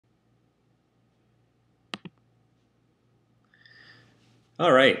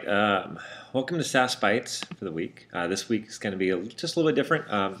All right. Welcome to Sass Bites for the week. This week is going to be just a little bit different.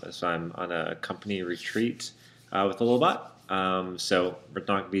 So I'm on a company retreat with a little bot. So we're not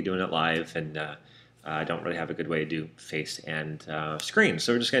going to be doing it live, and I don't really have a good way to do face and screen.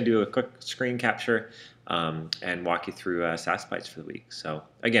 So we're just going to do a quick screen capture and walk you through Sass Bites for the week. So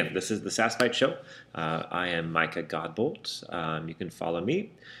again, this is the Sass Bites show. I am Micah Godbolt. You can follow me. You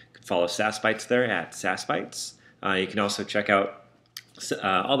can follow Sass Bites there at Sass Bites. You can also check out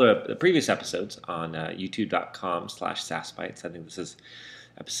all the previous episodes on youtube.com/sassbites. I think this is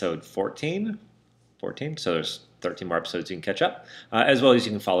episode 14, so there's 13 more episodes you can catch up, as well as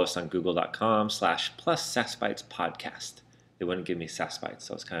you can follow us on google.com/plus sassbitespodcast. They wouldn't give me sassbites,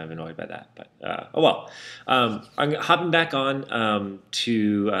 so I was kind of annoyed by that, but oh well. I'm hopping back on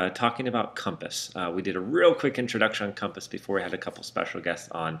to talking about Compass. We did a real quick introduction on Compass before we had a couple special guests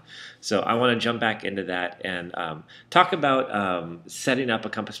on, so I want to jump back into that and talk about setting up a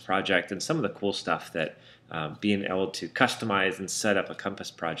Compass project and some of the cool stuff that being able to customize and set up a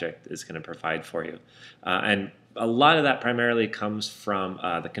Compass project is going to provide for you. And a lot of that primarily comes from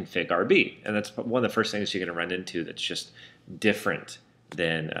the Config.rb, and that's one of the first things you're going to run into that's just different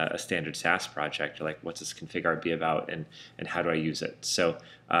than a standard Sass project. You're like, what's this Config.rb about, and how do I use it? So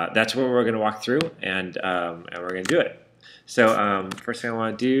that's what we're going to walk through, and we're going to do it. So first thing I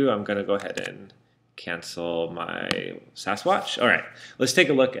want to do, I'm going to go ahead and cancel my Sass watch. All right, let's take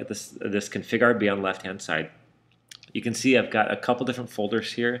a look at this Config.rb on the left-hand side. You can see I've got a couple different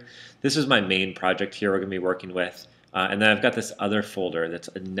folders here. This is my main project here we're going to be working with. And then I've got this other folder that's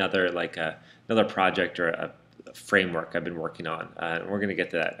another project or a framework I've been working on. And we're going to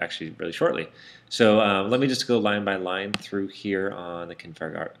get to that actually really shortly. So let me just go line by line through here on the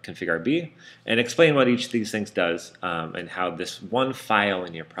Config.rb and explain what each of these things does and how this one file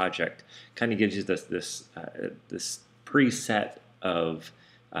in your project kind of gives you this preset of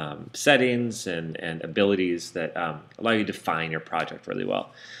settings and abilities that allow you to define your project really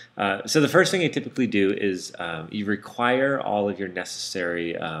well. So the first thing you typically do is you require all of your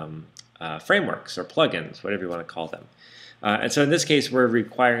necessary frameworks or plugins, whatever you want to call them. And so in this case, we're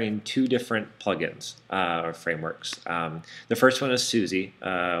requiring two different plugins or frameworks. The first one is Suzy,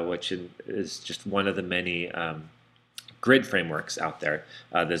 which is just one of the many grid frameworks out there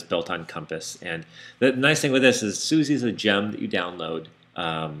that's built on Compass. And the nice thing with this is Suzy is a gem that you download.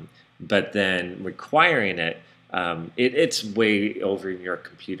 But then requiring it, it's way over in your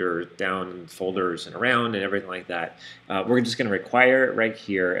computer, down in folders and around and everything like that. We're just going to require it right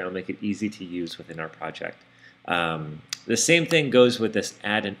here, and it'll make it easy to use within our project. The same thing goes with this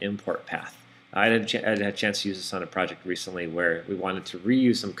add and import path. I had a chance to use this on a project recently where we wanted to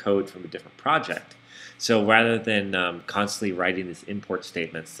reuse some code from a different project. So rather than constantly writing these import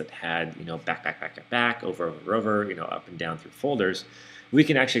statements that had back, over, up and down through folders, we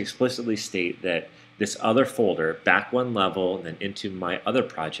can actually explicitly state that this other folder, back one level, and then into my other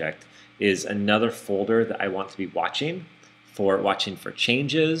project, is another folder that I want to be watching for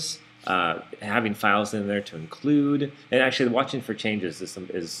changes, having files in there to include. And actually, watching for changes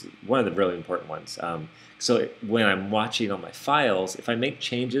is one of the really important ones. So when I'm watching all my files, if I make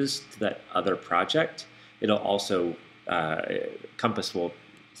changes to that other project, it'll also, Compass will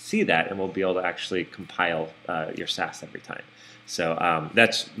see that and will be able to actually compile your Sass every time. So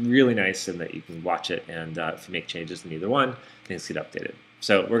that's really nice in that you can watch it, and if you make changes in either one, things get updated.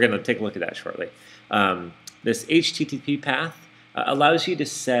 So we're going to take a look at that shortly. This HTTP path allows you to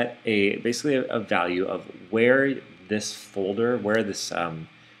set basically a value of where this folder, where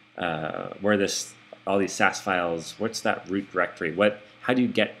all these Sass files, what's that root directory? How do you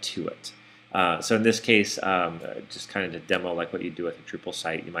get to it? So in this case, just kind of to demo like what you do with a Drupal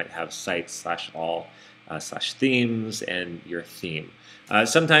site, you might have sites/all /themes and your theme.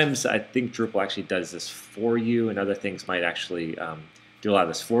 Sometimes I think Drupal actually does this for you, and other things might actually do a lot of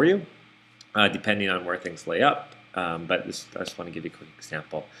this for you, depending on where things lay up. But I just want to give you a quick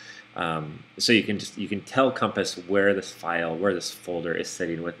example. So you can tell Compass where this file, where this folder is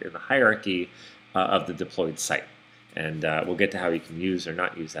sitting within the hierarchy of the deployed site, and we'll get to how you can use or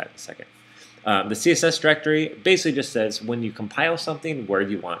not use that in a second. The CSS directory basically just says when you compile something, where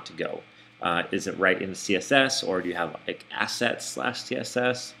do you want it to go? Is it right in the CSS, or do you have like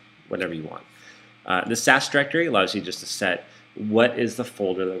assets/CSS, whatever you want? The Sass directory allows you just to set what is the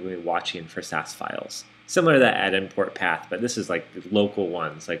folder that we're watching for Sass files. Similar to that add import path, but this is like the local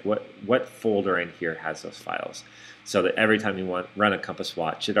ones, like what folder in here has those files, so that every time you run a Compass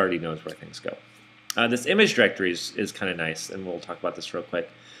watch, it already knows where things go. This image directory is kind of nice, and we'll talk about this real quick.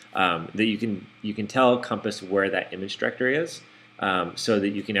 That you can tell Compass where that image directory is, so that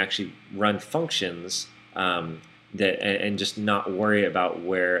you can actually run functions and just not worry about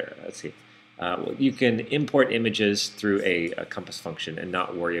where, let's see, you can import images through a compass function and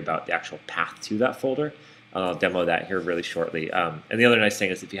not worry about the actual path to that folder. I'll demo that here really shortly. And the other nice thing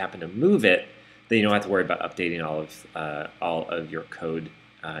is if you happen to move it, then you don't have to worry about updating all of your code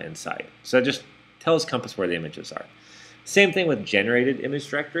inside. So it just tells Compass where the images are. Same thing with generated image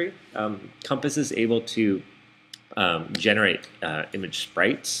directory. Compass is able to generate image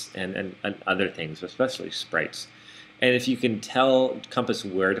sprites and other things, especially sprites. And if you can tell Compass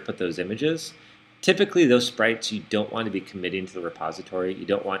where to put those images, typically those sprites you don't want to be committing to the repository. You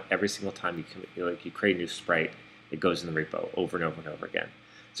don't want every single time you create a new sprite, it goes in the repo over and over and over again.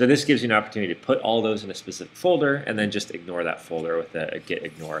 So this gives you an opportunity to put all those in a specific folder and then just ignore that folder with a git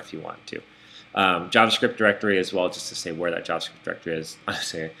ignore if you want to. JavaScript directory as well, just to say where that JavaScript directory is.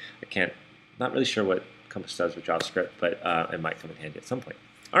 Honestly, not really sure what Compass does with JavaScript, but it might come in handy at some point.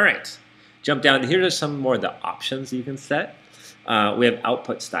 All right, jump down. Here are some more of the options you can set. We have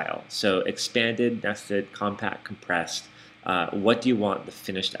output style, so expanded, nested, compact, compressed. What do you want the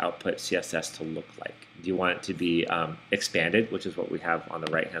finished output CSS to look like? Do you want it to be expanded, which is what we have on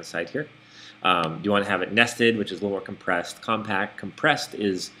the right-hand side here? Do you want to have it nested, which is a little more compressed? Compact. Compressed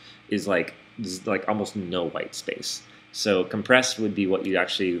is like almost no white space. So compressed would be what you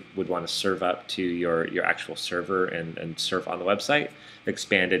actually would want to serve up to your actual server and serve on the website.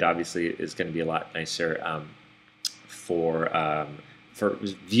 Expanded obviously is going to be a lot nicer for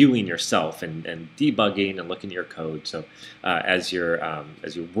viewing yourself and debugging and looking at your code. So as you're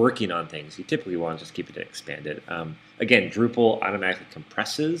working on things, you typically want to just keep it expanded. Again, Drupal automatically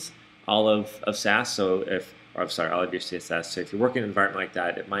compresses all of Sass. So all of your CSS. So if you're working in an environment like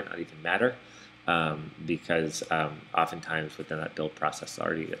that, it might not even matter because oftentimes within that build process it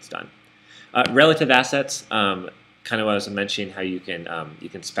already gets done. Relative assets, kind of what I was mentioning, how you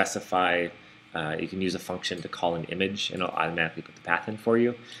can specify. You can use a function to call an image, and it'll automatically put the path in for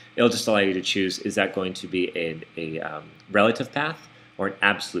you. It'll just allow you to choose, is that going to be a relative path or an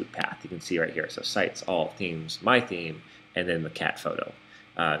absolute path? You can see right here. So sites, all, themes, my theme, and then the cat photo.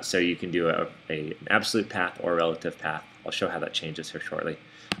 So you can do an absolute path or a relative path. I'll show how that changes here shortly.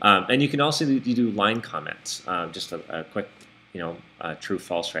 And you can also do line comments, just a quick true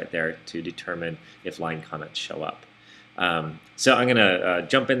false right there to determine if line comments show up. So I'm going to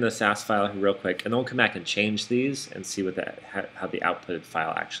jump in the Sass file here real quick, and then we'll come back and change these and see how the output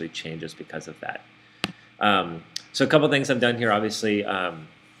file actually changes because of that. So a couple things I've done here, obviously,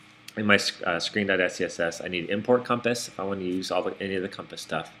 in my screen.scss, I need to import Compass if I want to use any of the Compass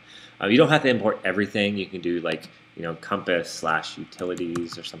stuff. You don't have to import everything. You can do like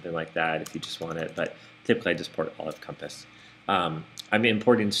Compass/utilities or something like that if you just want it, but typically I just import all of Compass. I'm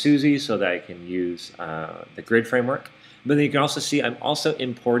importing Suzy so that I can use the grid framework. But then you can also see I'm also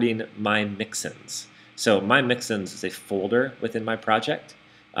importing my mixins. So my mixins is a folder within my project,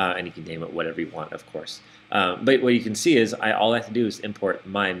 and you can name it whatever you want, of course. But what you can see is all I have to do is import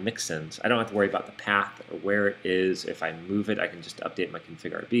my mixins. I don't have to worry about the path or where it is. If I move it, I can just update my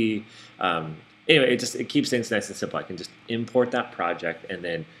Config.rb. Anyway, it keeps things nice and simple. I can just import that project and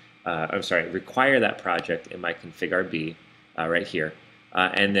then, require that project in my Config.rb right here.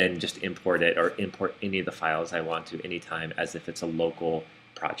 And then just import it or import any of the files I want to anytime as if it's a local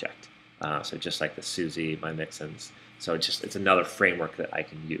project. So just like the Suzy, my mixins. So it's another framework that I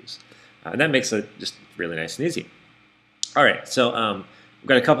can use. And that makes it just really nice and easy. All right, so we've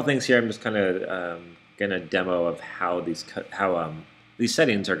got a couple things here. I'm just kind of going to demo of how these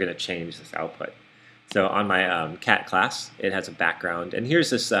settings are going to change this output. So on my cat class, it has a background. And here's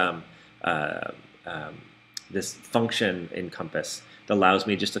this this function in Compass that allows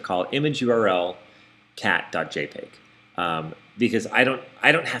me just to call image URL cat.jpg. Because I don't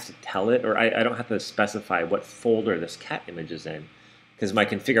have to tell it, or I don't have to specify what folder this cat image is in, because my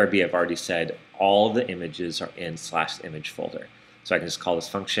Config.rb I've already said all the images are in /image folder. So I can just call this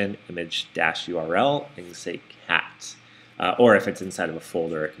function image-url and say cat. Or if it's inside of a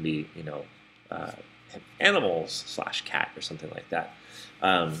folder, it can be animals/cat or something like that.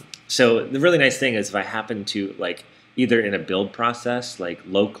 So the really nice thing is if I happen to either in a build process,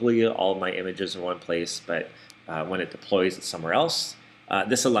 locally all of my images are in one place, but when it deploys it's somewhere else,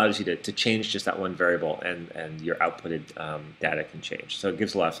 this allows you to change just that one variable, and your outputted data can change. So it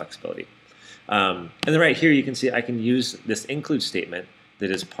gives a lot of flexibility. And then right here you can see I can use this include statement that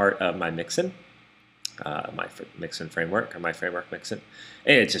is part of my mixin, my mixin framework, or my framework mixin,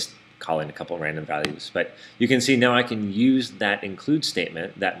 and it's just calling a couple random values. But you can see now I can use that include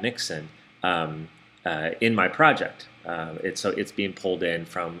statement, that mixin, in my project. So it's being pulled in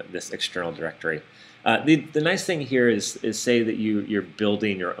from this external directory. The nice thing here is say that you're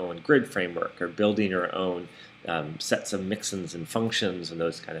building your own grid framework or building your own sets of mixins and functions and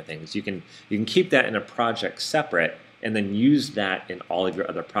those kind of things. You can keep that in a project separate and then use that in all of your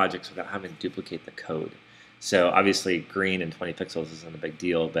other projects without having to duplicate the code. So obviously green and 20 pixels isn't a big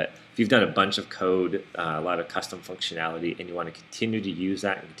deal, but if you've done a bunch of code, a lot of custom functionality, and you want to continue to use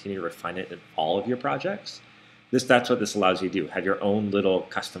that and continue to refine it in all of your projects, that's what this allows you to do. Have your own little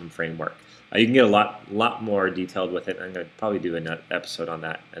custom framework. You can get a lot more detailed with it. I'm going to probably do an episode on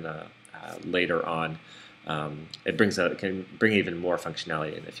that later on. It can bring even more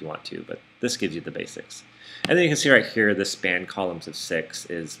functionality in if you want to, but this gives you the basics. And then you can see right here, the span columns of 6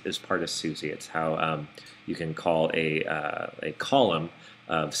 is part of SUSE. It's how you can call a column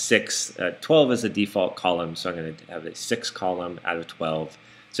of 6. 12 is the default column, so I'm going to have a 6 column out of 12.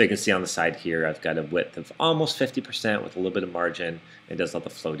 So you can see on the side here, I've got a width of almost 50% with a little bit of margin. It does all the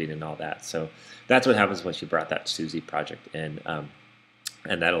floating and all that. So that's what happens once you brought that SUSE project in.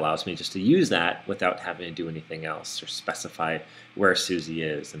 And that allows me just to use that without having to do anything else or specify where SUSE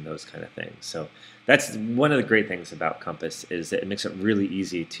is and those kind of things. So that's one of the great things about Compass, is that it makes it really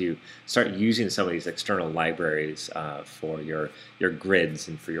easy to start using some of these external libraries for your grids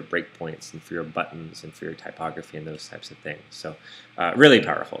and for your breakpoints and for your buttons and for your typography and those types of things. So really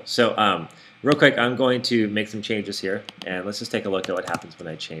powerful. So real quick, I'm going to make some changes here, and let's just take a look at what happens when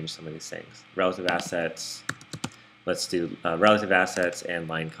I change some of these things. Relative assets. Let's do relative assets and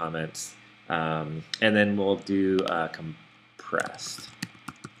line comments. And then we'll do compressed,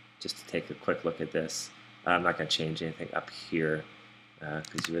 just to take a quick look at this. I'm not going to change anything up here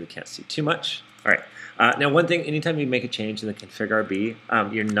because you really can't see too much. All right. Now, one thing, anytime you make a change in the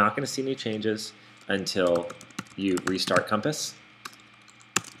Config.rb, you're not going to see any changes until you restart Compass.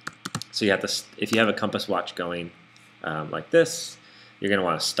 So you have to, if you have a Compass watch going like this, you're going to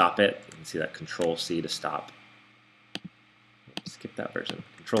want to stop it. You can see that Control-C to stop. Skip that version.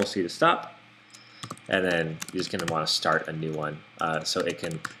 Control-C to stop, and then you're just going to want to start a new one so it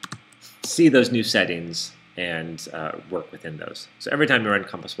can see those new settings and work within those. So every time you run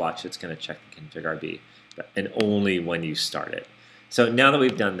Compass Watch, it's going to check the Config.rb, and only when you start it. So now that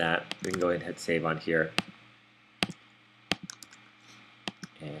we've done that, we can go ahead and hit save on here,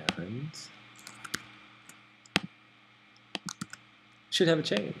 and should have a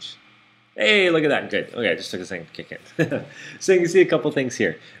change. Hey, look at that. Good. Okay, I just took a second to kick in. So you can see a couple things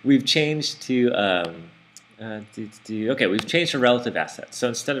here. We've changed to, okay, we've changed to relative assets. So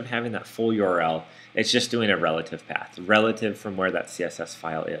instead of having that full URL, it's just doing a relative path, relative from where that CSS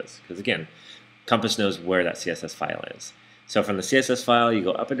file is. Because again, Compass knows where that CSS file is. So from the CSS file, you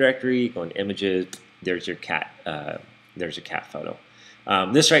go up a directory, you go in images, there's your cat photo.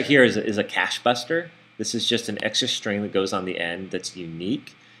 This right here is a cache buster. This is just an extra string that goes on the end that's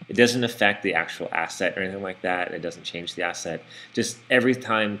unique. It doesn't affect the actual asset or anything like that. It doesn't change the asset. Just every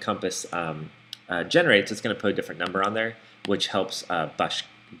time Compass generates, it's going to put a different number on there, which helps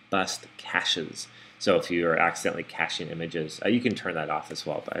bust caches. So if you are accidentally caching images, you can turn that off as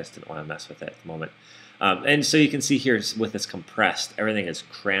well, but I just didn't want to mess with it at the moment. And so you can see here with this compressed, everything is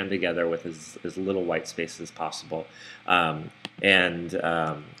crammed together with as little white space as possible. Oh,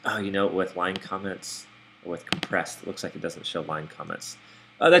 you know, with line comments, with compressed, it looks like it doesn't show line comments.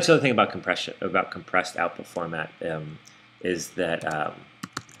 That's the other thing about compressed output format is that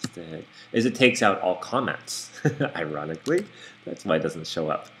it takes out all comments. Ironically, that's why it doesn't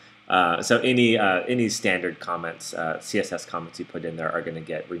show up. So any standard comments, CSS comments you put in there are going to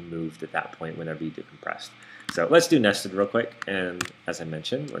get removed at that point whenever you do compressed. So let's do nested real quick, and as I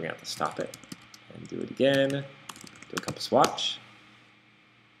mentioned, we're going to have to stop it and do it again. Do a Compass watch.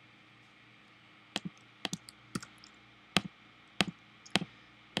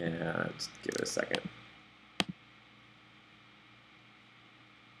 And just give it a second.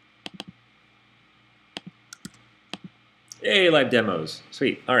 Hey, live demos.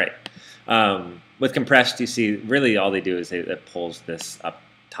 Sweet. All right. With compressed, you see, really all they do is it pulls this up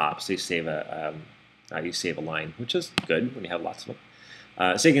top. So you save a line, which is good when you have lots of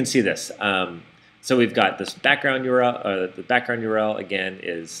them. So you can see this. So we've got this background URL. The background URL again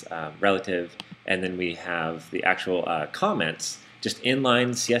is relative, and then we have the actual comments. Just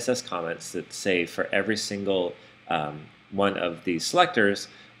inline CSS comments that say for every single one of these selectors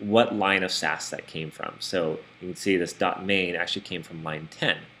what line of Sass that came from. So you can see this .main actually came from line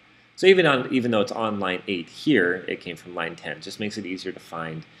 10. So even though it's on line 8 here, it came from line 10. It just makes it easier to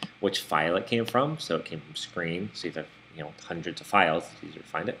find which file it came from. So it came from screen. So if you have hundreds of files, it's easier to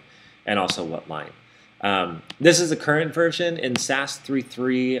find it, and also what line. This is the current version in Sass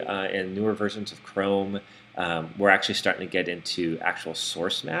 3.3 and newer versions of Chrome. We're actually starting to get into actual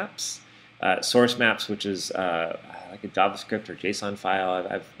source maps. source maps, which is like a JavaScript or JSON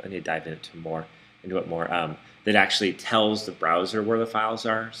file. I need to dive into it more. That actually tells the browser where the files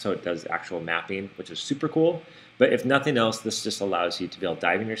are, so it does actual mapping, which is super cool. But if nothing else, this just allows you to be able to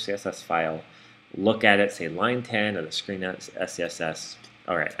dive in your CSS file, look at it, say line 10 of the screen SCSS.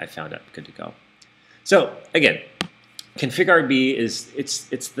 All right, I found it. Good to go. So again, Config.rb is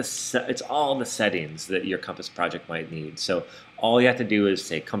it's all the settings that your Compass project might need. So all you have to do is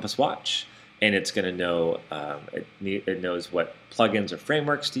say Compass Watch, and it's going to know it knows what plugins or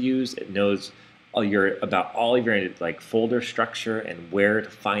frameworks to use. It knows about all of your like folder structure and where to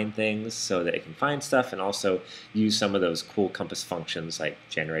find things so that it can find stuff, and also use some of those cool Compass functions like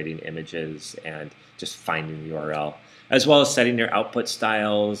generating images and just finding the URL, as well as setting your output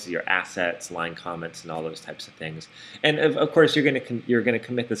styles, your assets, line comments, and all those types of things. And of course, you're going to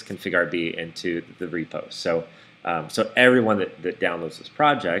commit this Config.rb into the repo. So everyone that downloads this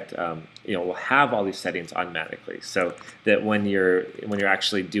project, will have all these settings automatically. So that when you're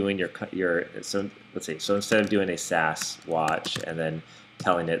actually doing so instead of doing a Sass watch and then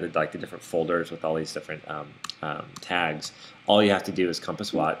telling it that, like, the different folders with all these different tags, all you have to do is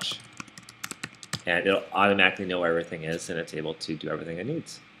Compass Watch, and it'll automatically know where everything is, and it's able to do everything it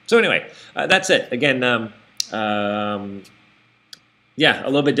needs. So anyway, that's it. Again, yeah, a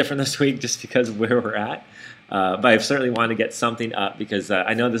little bit different this week just because of where we're at. But I certainly want to get something up because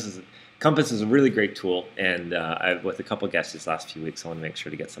I know Compass is a really great tool, and with a couple guests these last few weeks, I want to make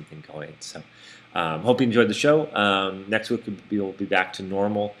sure to get something going. So hope you enjoyed the show. Next week we'll be back to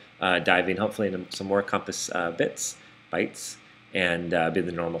normal, diving hopefully into some more Compass bites, and be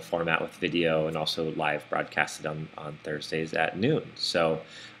the normal format with video and also live broadcasted on Thursdays at noon. So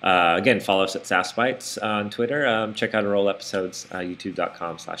again, follow us at Sass Bites on Twitter. Check out our old episodes,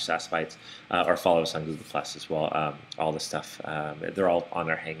 youtube.com/SassBites, or follow us on Google Plus as well. All the stuff, they're all on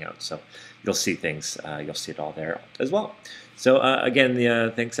our Hangout, so you'll see things. You'll see it all there as well. So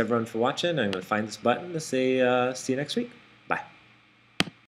again, thanks everyone for watching. I'm going to find this button to say see you next week.